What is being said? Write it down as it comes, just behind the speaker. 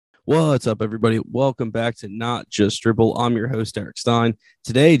What's up, everybody? Welcome back to Not Just Dribble. I'm your host, Eric Stein.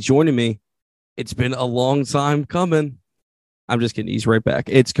 Today, joining me, it's been a long time coming. I'm just kidding. He's right back.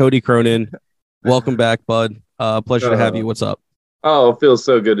 It's Cody Cronin. Welcome back, bud. Pleasure to have you. What's up? Oh, it feels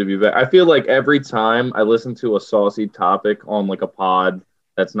so good to be back. I feel like every time I listen to a saucy topic on like a pod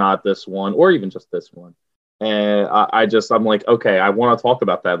that's not this one or even just this one, and I'm like, okay, I want to talk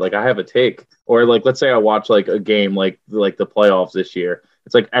about that. Like I have a take, or like let's say I watch like a game like the playoffs this year.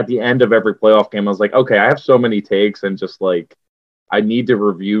 It's like at the end of every playoff game, I was like, okay, I have so many takes, and just like I need to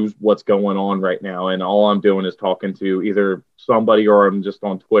review what's going on right now, and all I'm doing is talking to either somebody or I'm just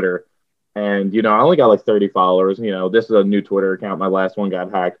on Twitter. And, I only got like 30 followers. This is a new Twitter account. My last one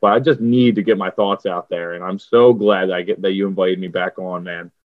got hacked, but I just need to get my thoughts out there. And I'm so glad that you invited me back on,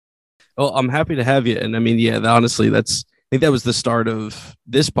 man. Well, I'm happy to have you. And I mean, yeah, honestly, I think that was the start of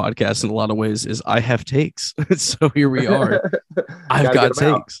this podcast in a lot of ways is I have takes. So here we are. I've got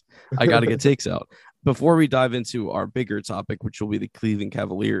takes. I got to get takes out. Before we dive into our bigger topic, which will be the Cleveland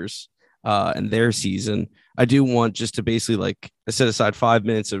Cavaliers and their season, I do want just to basically like set aside 5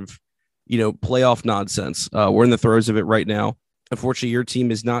 minutes of playoff nonsense. We're in the throes of it right now. Unfortunately, your team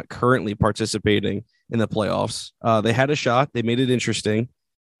is not currently participating in the playoffs. They had a shot. They made it interesting.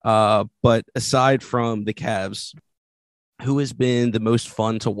 But aside from the Cavs, who has been the most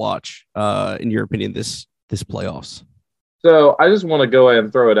fun to watch, in your opinion, this playoffs? So I just want to go ahead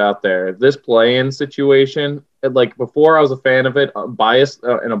and throw it out there. This play-in situation, like before I was a fan of it,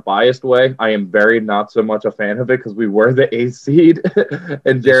 in a biased way. I am very not so much a fan of it because we were the 8th seed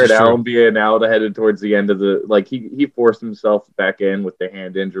and Jared Allen being out headed towards the end of he forced himself back in with the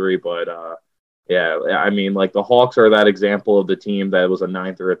hand injury. But yeah, I mean, like the Hawks are that example of the team that was a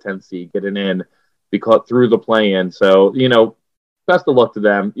 9th or a 10th seed getting in because through the play-in. So, best of luck to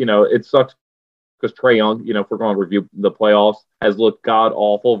them. It sucks because Trae Young, if we're going to review the playoffs, has looked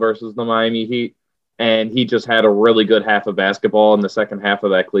god-awful versus the Miami Heat. And he just had a really good half of basketball in the second half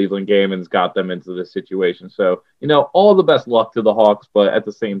of that Cleveland game and has got them into this situation. So, all the best luck to the Hawks. But at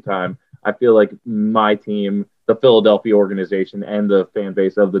the same time, I feel like my team, the Philadelphia organization, and the fan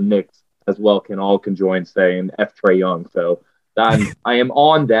base of the Knicks as well can join saying F Trae Young. So I am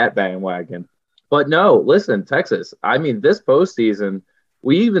on that bandwagon. But no, listen, Texas, I mean, this postseason,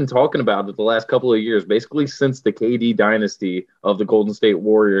 we've been talking about it the last couple of years, basically since the KD dynasty of the Golden State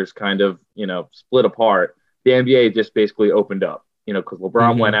Warriors kind of, split apart. The NBA just basically opened up, because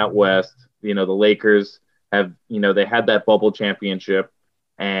LeBron went out west. The Lakers have, they had that bubble championship.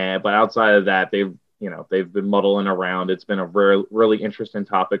 But outside of that, they've been muddling around. It's been a really interesting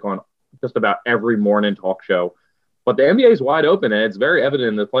topic on just about every morning talk show. But the NBA is wide open, and it's very evident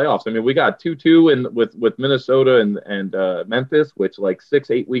in the playoffs. I mean, we got 2-2 with Minnesota and Memphis, which like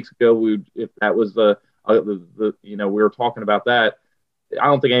 6-8 weeks ago, if that was we were talking about that. I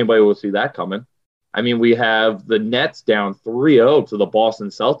don't think anybody will see that coming. I mean, we have the Nets down 3-0 to the Boston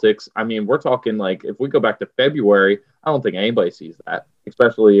Celtics. I mean, we're talking like if we go back to February, I don't think anybody sees that,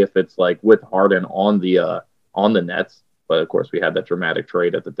 especially if it's like with Harden on the Nets. But of course, we had that dramatic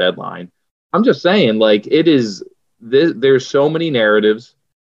trade at the deadline. I'm just saying, like it is. There's so many narratives.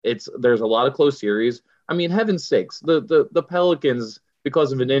 There's a lot of close series. I mean, heaven's sakes, the Pelicans,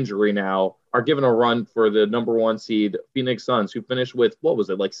 because of an injury now, are given a run for the number 1 seed Phoenix Suns, who finished with, what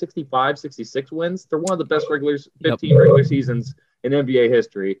was it, like 65, 66 wins? They're one of the best 15 regular seasons in NBA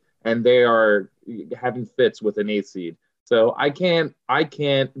history, and they are having fits with an 8th seed. So I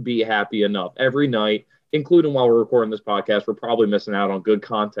can't be happy enough. Every night, including while we're recording this podcast, we're probably missing out on good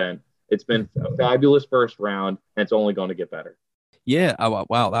content. It's been a fabulous first round, and it's only going to get better. Yeah. Oh,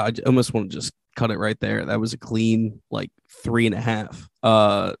 wow. I almost want to just cut it right there. That was a clean,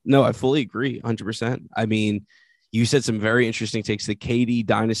 3.5. No, I fully agree. 100%. I mean, you said some very interesting takes. The KD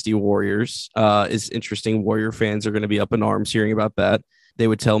Dynasty Warriors is interesting. Warrior fans are going to be up in arms hearing about that. They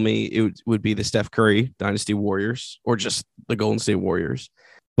would tell me it would be the Steph Curry Dynasty Warriors or just the Golden State Warriors.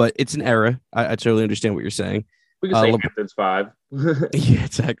 But it's an era. I totally understand what you're saying. We can say Hamptons 5. Yeah,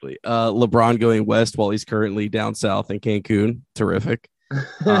 exactly. LeBron going west while he's currently down south in Cancun. Terrific.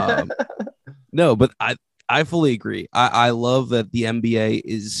 No, but I fully agree. I love that the NBA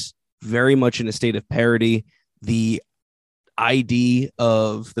is very much in a state of parity. The ID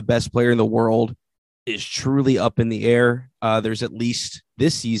of the best player in the world is truly up in the air. There's at least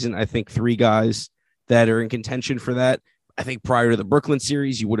this season, I think, 3 guys that are in contention for that. I think prior to the Brooklyn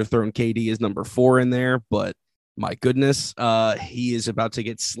series, you would have thrown KD as number 4 in there, but my goodness, he is about to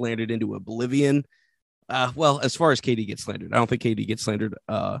get slandered into oblivion. Well, as far as KD gets slandered, I don't think KD gets slandered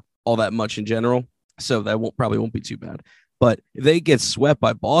all that much in general, so that probably won't be too bad. But if they get swept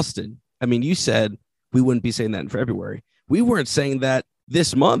by Boston, I mean, you said we wouldn't be saying that in February. We weren't saying that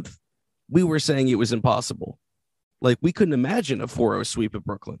this month. we were saying it was impossible. Like, we couldn't imagine a 4-0 sweep of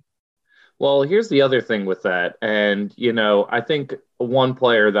Brooklyn. Well, here's the other thing with that. And, I think one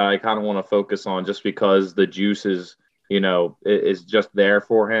player that I kind of want to focus on just because the juice is just there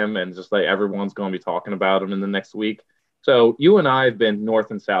for him and just like everyone's going to be talking about him in the next week. So you and I have been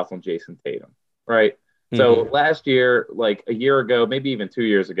north and south on Jason Tatum, right? So last year, like a year ago, maybe even 2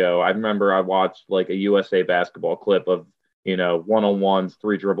 years ago, I remember I watched like a USA basketball clip of, one-on-ones,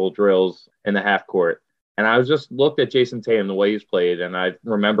 3 dribble drills in the half court. And I was just looked at Jason Tatum, the way he's played, and I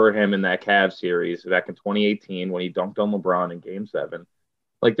remember him in that Cavs series back in 2018 when he dunked on LeBron in Game 7.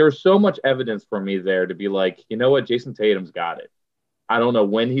 Like, there's so much evidence for me there to be like, you know what, Jason Tatum's got it. I don't know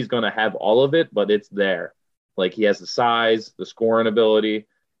when he's going to have all of it, but it's there. Like, he has the size, the scoring ability.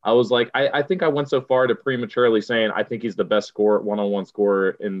 I was like, I think I went so far to prematurely saying I think he's the best one-on-one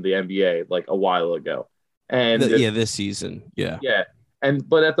scorer in the NBA like a while ago. And this season. Yeah.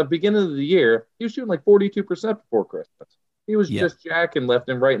 But at the beginning of the year, he was shooting like 42% before Christmas. He was just jacking left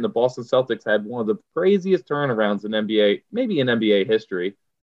and right, and the Boston Celtics had one of the craziest turnarounds in NBA, maybe in NBA history.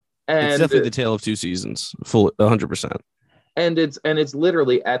 And it's definitely the tale of 2 seasons, full 100%. And it's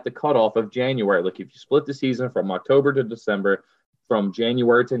literally at the cutoff of January. Like, if you split the season from October to December, from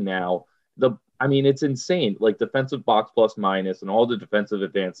January to now, it's insane. Like, defensive box plus minus and all the defensive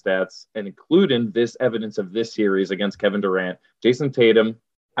advanced stats, and including this evidence of this series against Kevin Durant, Jason Tatum.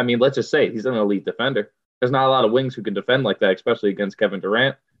 Let's just say he's an elite defender. There's not a lot of wings who can defend like that, especially against Kevin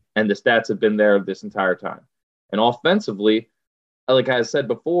Durant. And the stats have been there this entire time. And offensively, like I said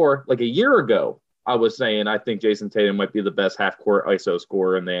before, like a year ago, I was saying I think Jason Tatum might be the best half-court ISO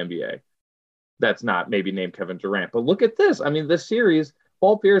scorer in the NBA. That's not maybe named Kevin Durant. But look at this. this series,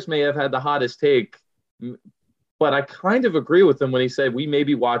 Paul Pierce may have had the hottest take, but I kind of agree with him when he said we may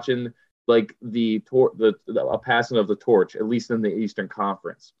be watching like a passing of the torch, at least in the Eastern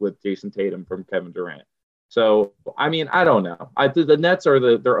Conference, with Jason Tatum from Kevin Durant. So, I don't know. The Nets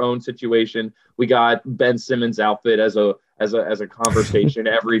are their own situation. We got Ben Simmons' outfit as a conversation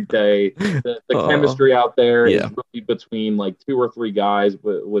every day. The chemistry out there is really between like 2 or 3 guys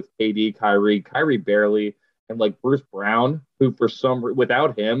with KD, Kyrie barely, and like Bruce Brown, who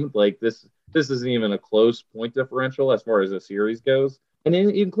without him, like this isn't even a close point differential as far as the series goes. And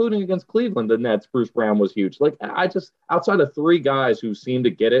including against Cleveland, the Nets, Bruce Brown was huge. Like, outside of 3 guys who seem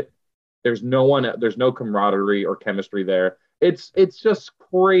to get it, there's no camaraderie or chemistry there. It's just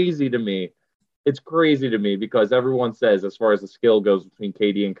crazy to me. It's crazy to me because everyone says, as far as the skill goes between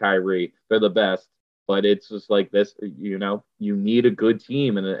KD and Kyrie, they're the best. But it's just like this, you need a good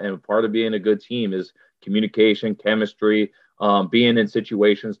team. And part of being a good team is communication, chemistry, being in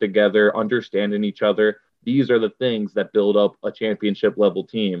situations together, understanding each other. These are the things that build up a championship level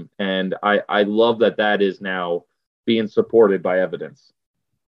team. And I love that is now being supported by evidence.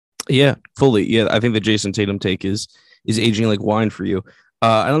 Yeah, fully. Yeah, I think the Jason Tatum take is aging like wine for you.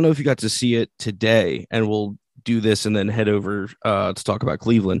 I don't know if you got to see it today, and we'll do this and then head over to talk about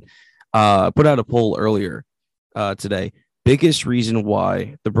Cleveland. Put out a poll earlier today. Biggest reason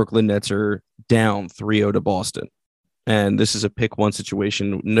why the Brooklyn Nets are down 3-0 to Boston. And this is a pick one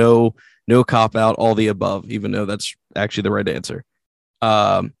situation. No cop out, all the above, even though that's actually the right answer.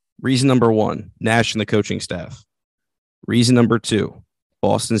 Reason number 1, Nash and the coaching staff. Reason number 2,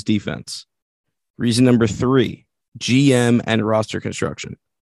 Boston's defense. Reason number 3, GM and roster construction.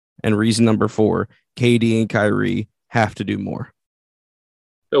 And reason number 4, KD and Kyrie have to do more.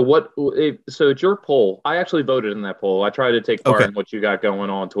 So it's your poll. I actually voted in that poll. I try to take part in what you got going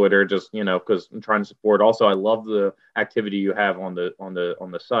on Twitter, just, because I'm trying to support. Also, I love the activity you have on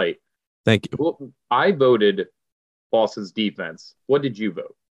the site. Thank you. Well, I voted Boston's defense. What did you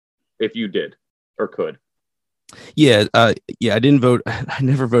vote? If you did or could. Yeah, I didn't vote. I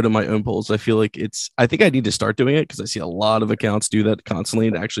never vote on my own polls. I feel like I think I need to start doing it because I see a lot of accounts do that constantly.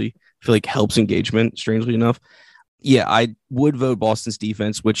 It actually feel like helps engagement, strangely enough. Yeah, I would vote Boston's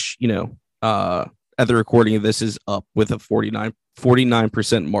defense, which, at the recording of this is up with a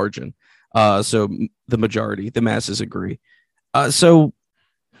 49% margin. So the masses agree. So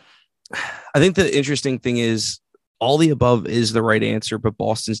I think the interesting thing is all the above is the right answer, but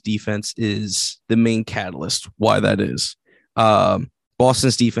Boston's defense is the main catalyst why that is.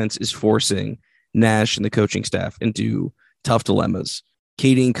 Boston's defense is forcing Nash and the coaching staff into tough dilemmas.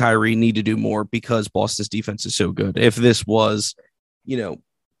 KD and Kyrie need to do more because Boston's defense is so good. If this was, an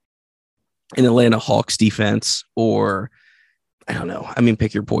Atlanta Hawks defense or, I don't know,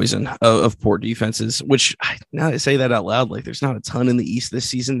 pick your poison of poor defenses, which now that I say that out loud, like there's not a ton in the East this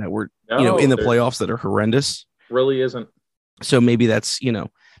season that were, in the playoffs that are horrendous. Really isn't. So maybe that's,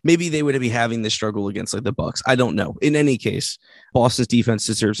 maybe they would be having this struggle against like the Bucks. I don't know. In any case, Boston's defense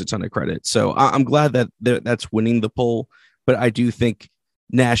deserves a ton of credit. So I'm glad that that's winning the poll. But I do think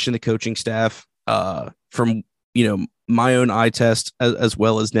Nash and the coaching staff, from my own eye test as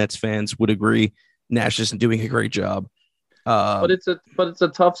well as Nets fans, would agree Nash isn't doing a great job. But it's a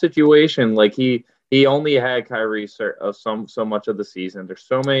tough situation. Like he only had Kyrie so much of the season. There's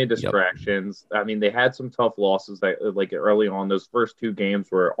so many distractions. Yep. I mean, they had some tough losses that like early on. Those first 2 games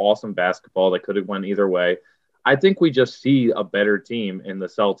were awesome basketball that could have went either way. I think we just see a better team in the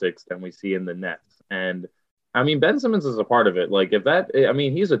Celtics than we see in the Nets. And I mean, Ben Simmons is a part of it. Like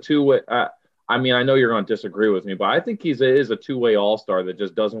he's a two-way. I mean, I know you're going to disagree with me, but I think he is a two-way all-star that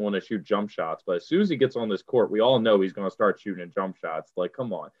just doesn't want to shoot jump shots. But as soon as he gets on this court, we all know he's going to start shooting jump shots. Like,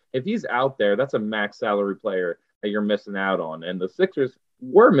 come on. If he's out there, that's a max salary player that you're missing out on. And the Sixers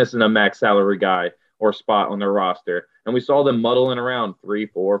were missing a max salary guy or spot on their roster. And we saw them muddling around 3,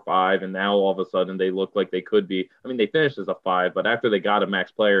 4, 5, and now all of a sudden they look like they could be. I mean, they finished as a 5, but after they got a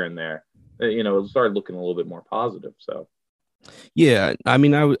max player in there, it started looking a little bit more positive. So. Yeah, I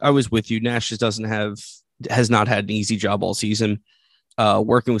mean, I was with you. Nash just has not had an easy job all season.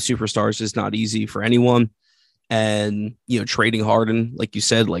 Working with superstars is not easy for anyone. And, trading Harden, like you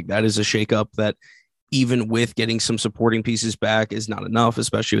said, like that is a shakeup that even with getting some supporting pieces back is not enough,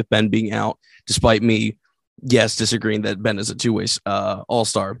 especially with Ben being out, despite me, yes, disagreeing that Ben is a two-way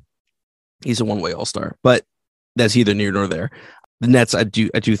all-star. He's a one-way all-star, but that's neither near nor there. The Nets, I do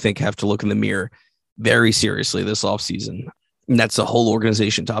think, have to look in the mirror very seriously this offseason. And that's the whole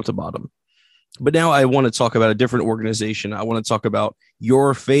organization, top to bottom. But now I want to talk about a different organization. I want to talk about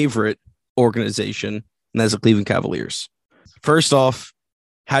your favorite organization, and that's the Cleveland Cavaliers. First off,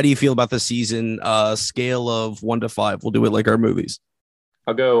 how do you feel about the season? Scale of 1 to 5. We'll do it like our movies.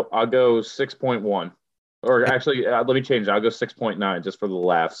 I'll go 6.1. Or actually, let me change it. I'll go 6.9 just for the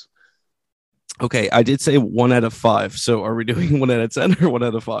laughs. Okay, I did say 1 out of 5. So are we doing 1 out of 10 or 1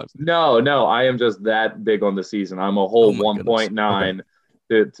 out of 5? No, I am just that big on the season. I'm a whole 1.9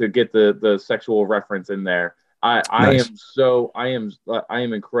 to get the sexual reference in there. I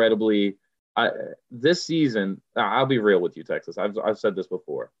am incredibly this season. I'll be real with you, Texas. I've said this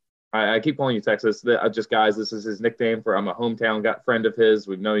before. I keep calling you Texas. Guys, this is his nickname I'm a hometown friend of his.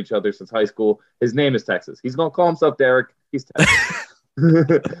 We've known each other since high school. His name is Texas. He's gonna call himself Derek. He's Texas.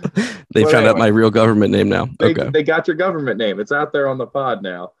 They found out my real government name now. They got your government name. It's out there on the pod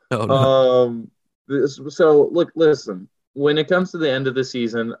now. Oh, no. So look, listen. When it comes to the end of the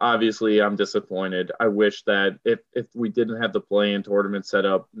season, obviously I'm disappointed. I wish that if we didn't have the play-in tournament set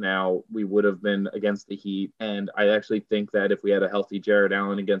up now, we would have been against the Heat. And I actually think that if we had a healthy Jared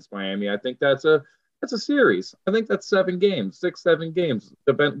Allen against Miami, I think that's a series. I think that's 7 games, 6-7 games,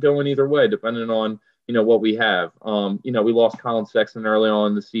 going either way, depending on what we have. We lost Colin Sexton early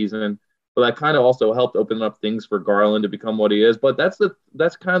on in the season, but that kind of also helped open up things for Garland to become what he is. But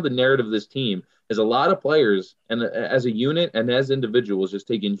that's kind of the narrative of this team, is a lot of players and as a unit and as individuals just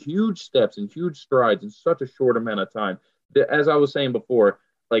taking huge steps and huge strides in such a short amount of time. As I was saying before,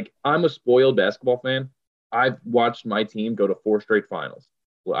 like, I'm a spoiled basketball fan. I've watched my team go to 4 straight finals.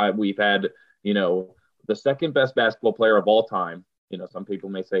 We've had, the second best basketball player of all time. Some people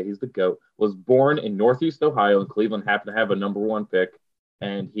may say he's the GOAT, was born in Northeast Ohio, and Cleveland happened to have a number 1 pick,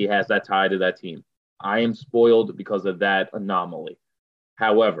 and he has that tie to that team. I am spoiled because of that anomaly.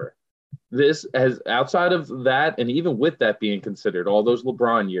 However, this has, outside of that, and even with that being considered, all those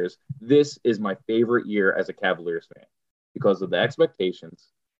LeBron years, this is my favorite year as a Cavaliers fan because of the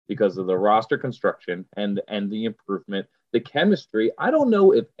expectations, because of the roster construction and the improvement, the chemistry. I don't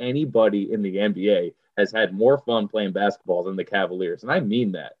know if anybody in the NBA has had more fun playing basketball than the Cavaliers. And I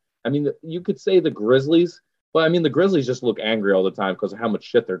mean that. I mean, you could say the Grizzlies, but I mean, the Grizzlies just look angry all the time because of how much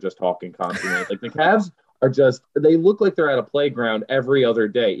shit they're just talking constantly. Like, the Cavs they look like they're at a playground every other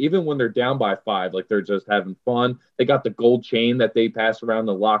day. Even when they're down by 5, like, they're just having fun. They got the gold chain that they pass around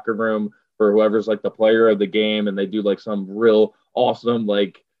the locker room for whoever's like the player of the game. And they do like some real awesome,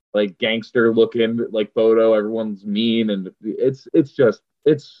 like gangster looking like photo. Everyone's mean. And it's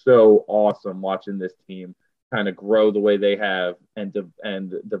so awesome watching this team kind of grow the way they have and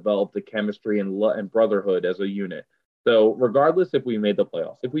develop the chemistry and brotherhood as a unit. So regardless if we made the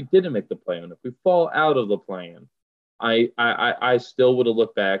playoffs, if we didn't make the play-in, if we fall out of the play-in, I still would have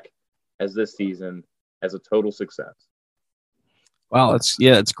looked back as this season as a total success. Wow,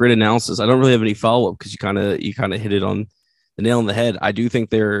 it's great analysis. I don't really have any follow-up because you kind of hit it on the nail on the head. I do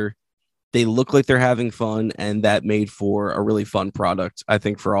think they look like they're having fun, and that made for a really fun product, I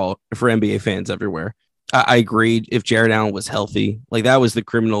think, for NBA fans everywhere. I agreed. If Jared Allen was healthy, like, that was the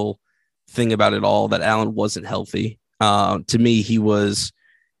criminal thing about it all, that Allen wasn't healthy. To me, he was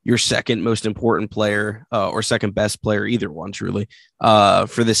your second most important player or second best player, either one, truly,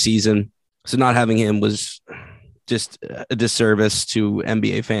 for the season. So not having him was just a disservice to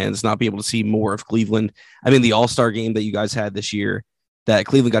NBA fans, not be able to see more of Cleveland. I mean, the All-Star game that you guys had this year that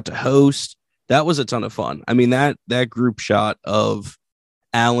Cleveland got to host, that was a ton of fun. I mean, that group shot of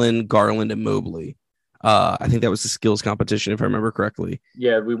Allen, Garland, and Mobley. I think that was the skills competition, if I remember correctly.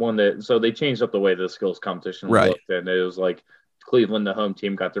 Yeah, we won that. So they changed up the way the skills competition looked, and it was like Cleveland, the home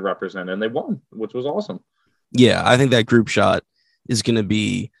team, got to represent, and they won, which was awesome. Yeah, I think that group shot is going to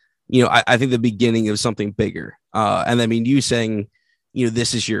be, I think the beginning of something bigger. And I mean, you saying,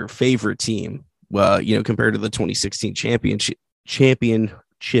 this is your favorite team, compared to the 2016 championship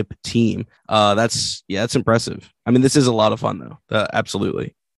team. That's impressive. I mean, this is a lot of fun though.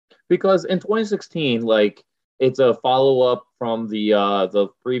 Absolutely. Because in 2016, like, it's a follow-up from the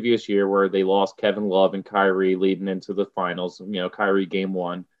previous year where they lost Kevin Love and Kyrie leading into the finals, Kyrie game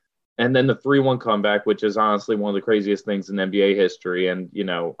 1. And then the 3-1 comeback, which is honestly one of the craziest things in NBA history. And,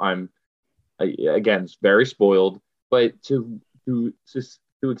 I'm, again, very spoiled. But to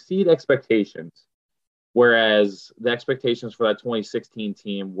exceed expectations, whereas the expectations for that 2016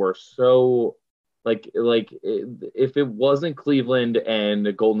 team were so if it wasn't Cleveland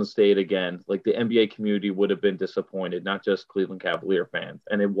and Golden State again, like, the NBA community would have been disappointed, not just Cleveland Cavalier fans.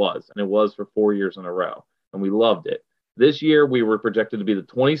 And it was for 4 years in a row. And we loved it. This year, we were projected to be the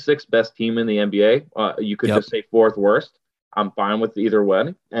 26th best team in the NBA. You could just say fourth worst. I'm fine with either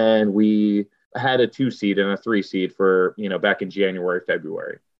way. And we had a 2 seed and a 3 seed for, back in January,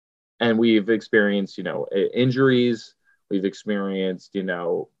 February. And we've experienced, injuries. We've experienced,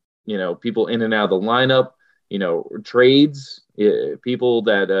 people in and out of the lineup, trades, people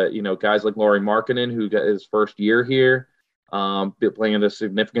that, guys like Lauri Markkanen, who got his first year here, playing a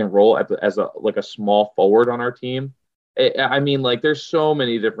significant role as a small forward on our team. I mean, like, there's so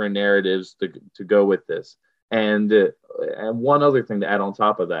many different narratives to go with this. And one other thing to add on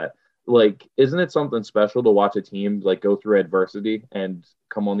top of that, like, isn't it something special to watch a team like go through adversity and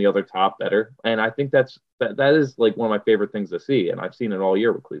come on the other top better? And I think that is like one of my favorite things to see, and I've seen it all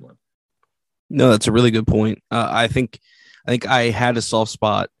year with Cleveland. No, that's a really good point. I think I had a soft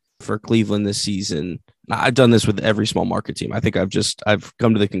spot for Cleveland this season. I've done this with every small market team. I think I've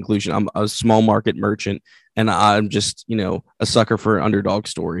come to the conclusion I'm a small market merchant, and I'm just a sucker for an underdog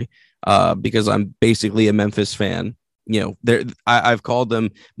story because I'm basically a Memphis fan. I've called them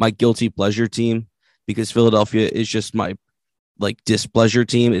my guilty pleasure team because Philadelphia is just my displeasure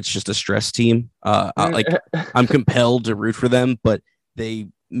team. It's just a stress team. I'm compelled to root for them, but they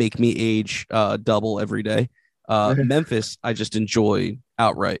make me age double every day. Memphis, I just enjoy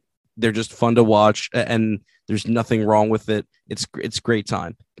outright. They're just fun to watch, and there's nothing wrong with it. It's great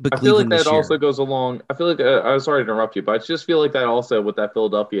time. But I feel like that also goes along. I feel like I'm sorry to interrupt you, but I just feel like that also with that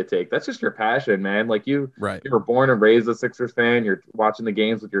Philadelphia take. That's just your passion, man. Like, you were born and raised a Sixers fan. You're watching the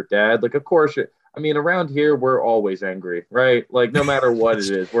games with your dad. Like, of course, I mean, around here we're always angry, right? Like, no matter what it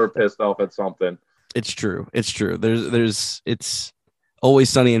is, we're pissed off at something. It's true. It's Always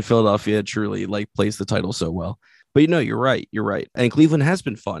Sunny in Philadelphia. Truly, plays the title so well. But you're right. And Cleveland has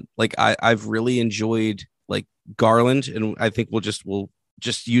been fun. Like, I've really enjoyed Garland, and I think we'll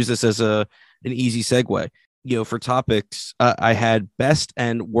just use this as an easy segue. For topics, I had best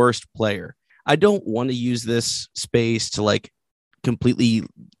and worst player. I don't want to use this space to completely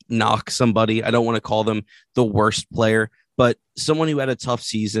knock somebody. I don't want to call them the worst player, but someone who had a tough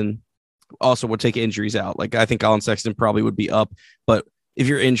season. Also, would take injuries out. I think Colin Sexton probably would be up, but if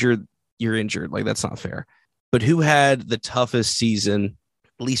you're injured, you're injured. That's not fair. But who had the toughest season,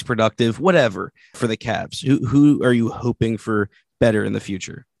 least productive, whatever, for the Cavs? Who are you hoping for better in the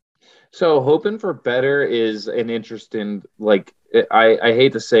future? So hoping for better is an interesting, I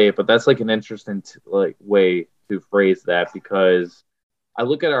hate to say it, but that's an interesting way to phrase that, because I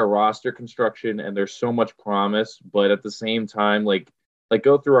look at our roster construction and there's so much promise, but at the same time,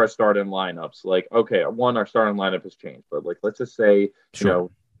 go through our starting lineups. Okay, our starting lineup has changed, but let's just say,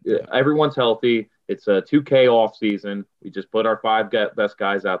 everyone's healthy. It's a 2K off season. We just put our 5 best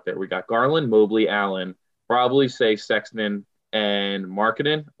guys out there. We got Garland, Mobley, Allen, probably say Sexton and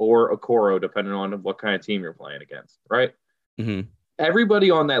Markkanen or Okoro, depending on what kind of team you're playing against, right? Mm-hmm.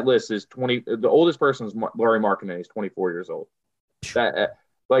 Everybody on that list is 20. The oldest person is Lauri Markkanen. He's 24 years old. That,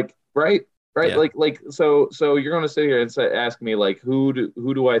 right? Yeah. So you're going to sit here and ask me, who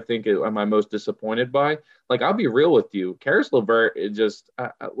do I think am I most disappointed by? I'll be real with you. Karis LeVert,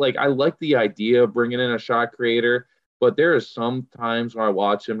 I like the idea of bringing in a shot creator, but there are some times where I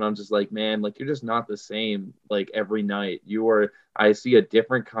watch him and I'm just like, man, you're just not the same, every night. I see a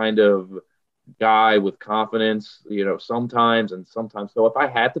different kind of guy with confidence, sometimes and sometimes. So if I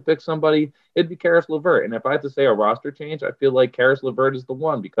had to pick somebody, it'd be Karis LeVert. And if I had to say a roster change, I feel like Karis LeVert is the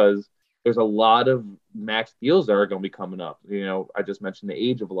one because there's a lot of max deals that are going to be coming up. I just mentioned the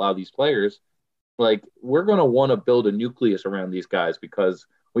age of a lot of these players. Like, we're going to want to build a nucleus around these guys because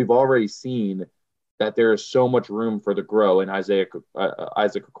we've already seen that there is so much room for the grow in Isaac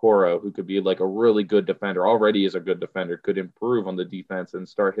Okoro, who could be like a really good defender, already is a good defender, could improve on the defense and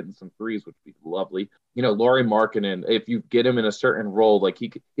start hitting some threes, which would be lovely. Lauri Markkanen, if you get him in a certain role, like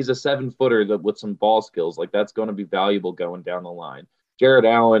he's a 7-footer that with some ball skills, like that's going to be valuable going down the line. Jared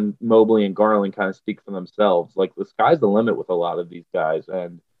Allen, Mobley, and Garland kind of speak for themselves. Like, the sky's the limit with a lot of these guys,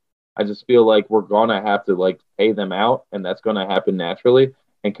 and I just feel like we're gonna have to like pay them out, and that's gonna happen naturally.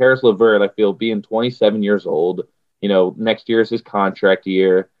 And Karis LeVert, I feel, being 27 years old, next year is his contract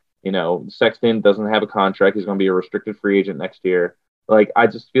year. Sexton doesn't have a contract; he's gonna be a restricted free agent next year. Like, I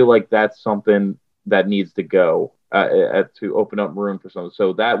just feel like that's something that needs to go to open up room for something.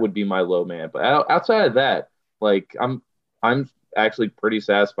 So that would be my low man. But outside of that, like, I'm actually pretty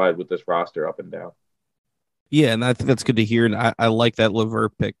satisfied with this roster up and down. Yeah, and I think that's good to hear. And I like that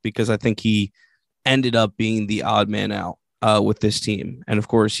LeVert pick because I think he ended up being the odd man out with this team. And of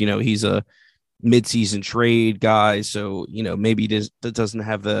course, he's a midseason trade guy. So, maybe doesn't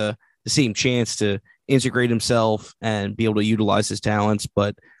have the same chance to integrate himself and be able to utilize his talents.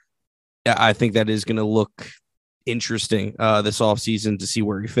 But I think that is going to look interesting this offseason to see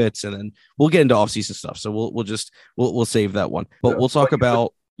where he fits. And then we'll get into offseason stuff. So we'll save that one. But we'll talk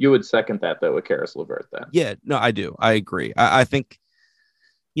about. You would second that, though, with Karis LeVert, then? Yeah, no, I do. I agree. I think,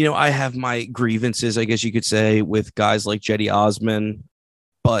 I have my grievances, I guess you could say, with guys like Cedi Osman,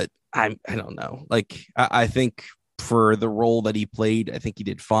 but I don't know. Like, I think for the role that he played, I think he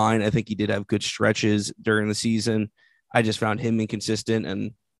did fine. I think he did have good stretches during the season. I just found him inconsistent.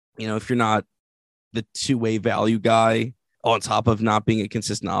 And, if you're not the two-way value guy on top of not being a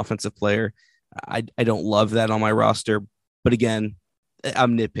consistent offensive player, I don't love that on my roster. But again,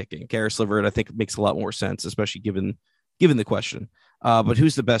 I'm nitpicking. Karis LeVert, I think, makes a lot more sense, especially given the question. But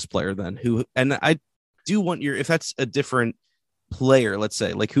who's the best player then? And I do want if that's a different player, let's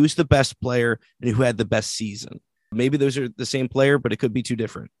say, like, who's the best player and who had the best season? Maybe those are the same player, but it could be two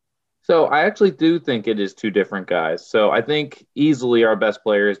different. So I actually do think it is two different guys. So I think easily our best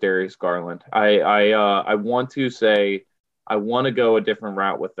player is Darius Garland. I want to say I want to go a different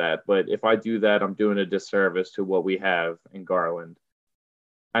route with that, but if I do that, I'm doing a disservice to what we have in Garland.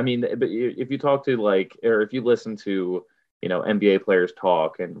 I mean, but if you talk to or if you listen to, NBA players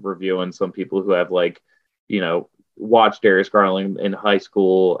talk and reviewing some people who have watched Darius Garland in high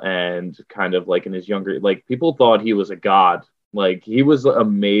school and kind of like in his younger, like, people thought he was a god. Like, he was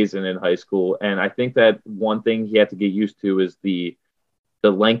amazing in high school. And I think that one thing he had to get used to is the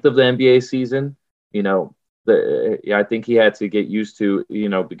length of the NBA season. I think he had to get used to,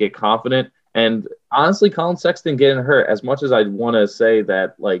 get confident. And honestly, Colin Sexton getting hurt, as much as I want to say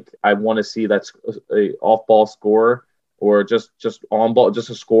that, like, I want to see that's a off-ball scorer or just on ball, just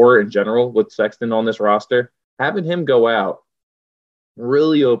a scorer in general with Sexton on this roster, having him go out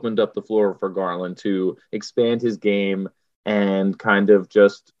really opened up the floor for Garland to expand his game and kind of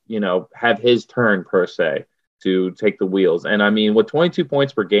just, have his turn per se to take the wheels. And I mean, with 22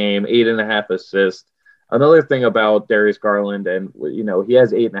 points per game, 8.5 assists. Another thing about Darius Garland, and he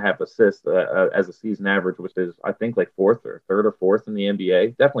has 8.5 assists as a season average, which is, I think, like third or fourth in the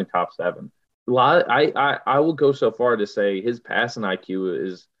NBA. Definitely top 7. I will go so far to say his passing IQ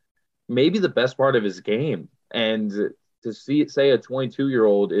is maybe the best part of his game, and to say a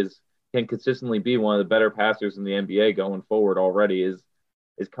 22-year-old can consistently be one of the better passers in the NBA going forward already is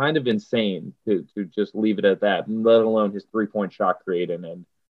kind of insane to just leave it at that, let alone his 3-point shot creating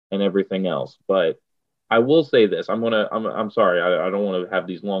and everything else. But I will say this. I'm sorry. I don't want to have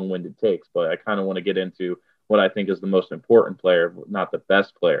these long-winded takes, but I kind of want to get into what I think is the most important player, not the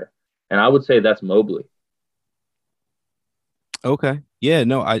best player. And I would say that's Mobley. Okay. Yeah,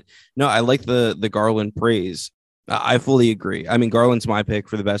 no, I like the Garland praise. I fully agree. I mean, Garland's my pick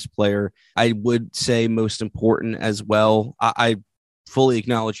for the best player. I would say most important as well. I fully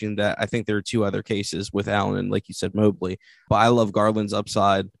acknowledging that I think there are two other cases with Allen and, like you said, Mobley. But I love Garland's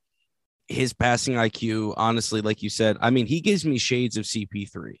upside. His passing IQ, honestly, like you said, I mean, he gives me shades of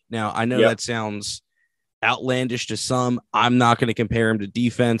CP3. Now, I know that sounds outlandish to some. I'm not going to compare him to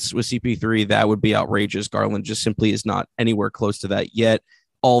defense with CP3. That would be outrageous. Garland just simply is not anywhere close to that yet.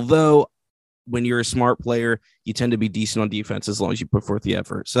 Although, when you're a smart player, you tend to be decent on defense as long as you put forth the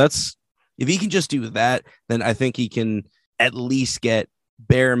effort. So if he can just do that, then I think he can at least get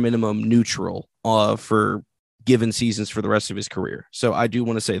bare minimum neutral for given seasons for the rest of his career. So I do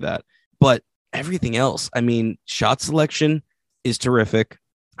want to say that. But everything else, I mean, shot selection is terrific.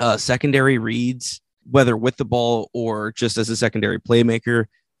 Secondary reads, whether with the ball or just as a secondary playmaker,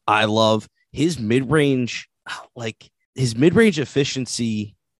 I love his mid-range, his mid-range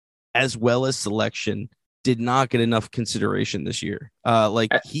efficiency as well as selection did not get enough consideration this year.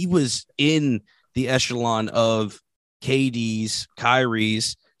 He was in the echelon of KD's,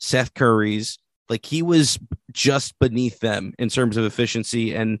 Kyrie's, Seth Curry's. Like he was just beneath them in terms of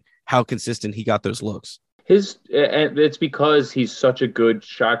efficiency and how consistent he got those looks. And it's because he's such a good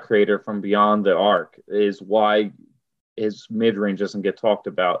shot creator from beyond the arc is why his mid-range doesn't get talked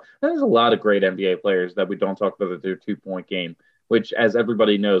about. There's a lot of great NBA players that we don't talk about their 2-point game, which, as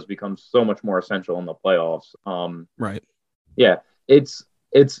everybody knows, becomes so much more essential in the playoffs. Right. Yeah, it's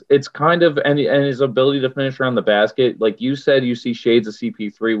kind of and his ability to finish around the basket, like you said, you see shades of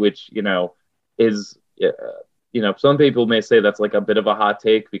CP3, which is. Some people may say that's like a bit of a hot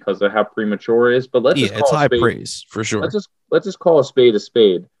take because of how premature it is, but it's high praise for sure. Let's just call a spade a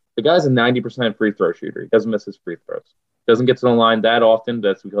spade. The guy's a 90% free throw shooter. He doesn't miss his free throws. Doesn't get to the line that often.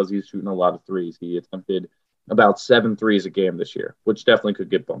 That's because he's shooting a lot of threes. He attempted about 7 threes a game this year, which definitely could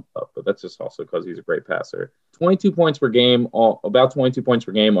get bumped up, but that's just also because he's a great passer. 22 points per game, about 22 points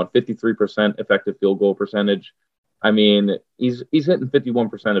per game on 53% effective field goal percentage. I mean, he's hitting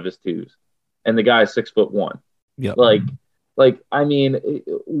 51% of his twos, and the guy is 6'1". Yeah. I mean,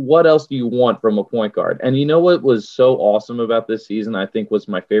 what else do you want from a point guard? And you know what was so awesome about this season, I think was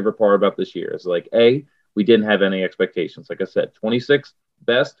my favorite part about this year is we didn't have any expectations. Like I said, 26th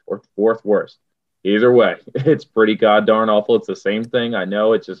best or 4th worst. Either way, it's pretty goddamn awful. It's the same thing. I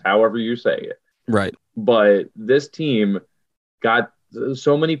know it's just however you say it. Right. But this team got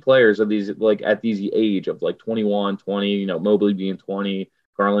so many players of these, at these age of 21, 20, Mobley being 20,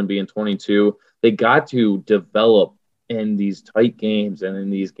 Garland being 22. They got to develop in these tight games and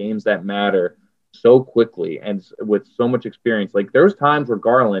in these games that matter so quickly and with so much experience. There was times where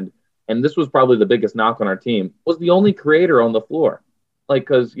Garland, and this was probably the biggest knock on our team, was the only creator on the floor.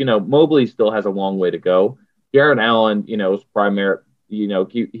 Because, Mobley still has a long way to go. Jarrett Allen, is primary,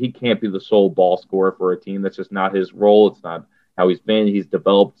 he can't be the sole ball scorer for a team. That's just not his role. It's not how he's been. He's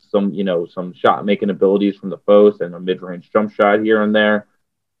developed some shot making abilities from the post and a mid-range jump shot here and there.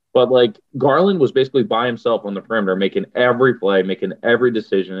 But Garland was basically by himself on the perimeter, making every play, making every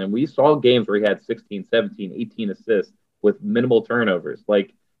decision. And we saw games where he had 16, 17, 18 assists with minimal turnovers.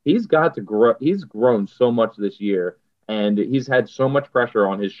 He's got to grow. He's grown so much this year, and he's had so much pressure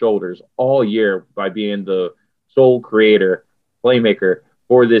on his shoulders all year by being the sole creator, playmaker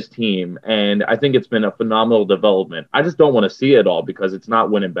for this team. And I think it's been a phenomenal development. I just don't want to see it all because it's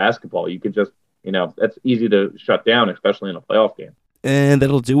not winning basketball. You could just, that's easy to shut down, especially in a playoff game. And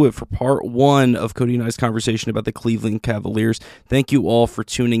that'll do it for part 1 of Cody and I's conversation about the Cleveland Cavaliers. Thank you all for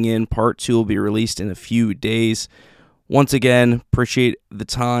tuning in. Part 2 will be released in a few days. Once again, appreciate the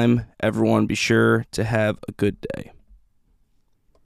time. Everyone, be sure to have a good day.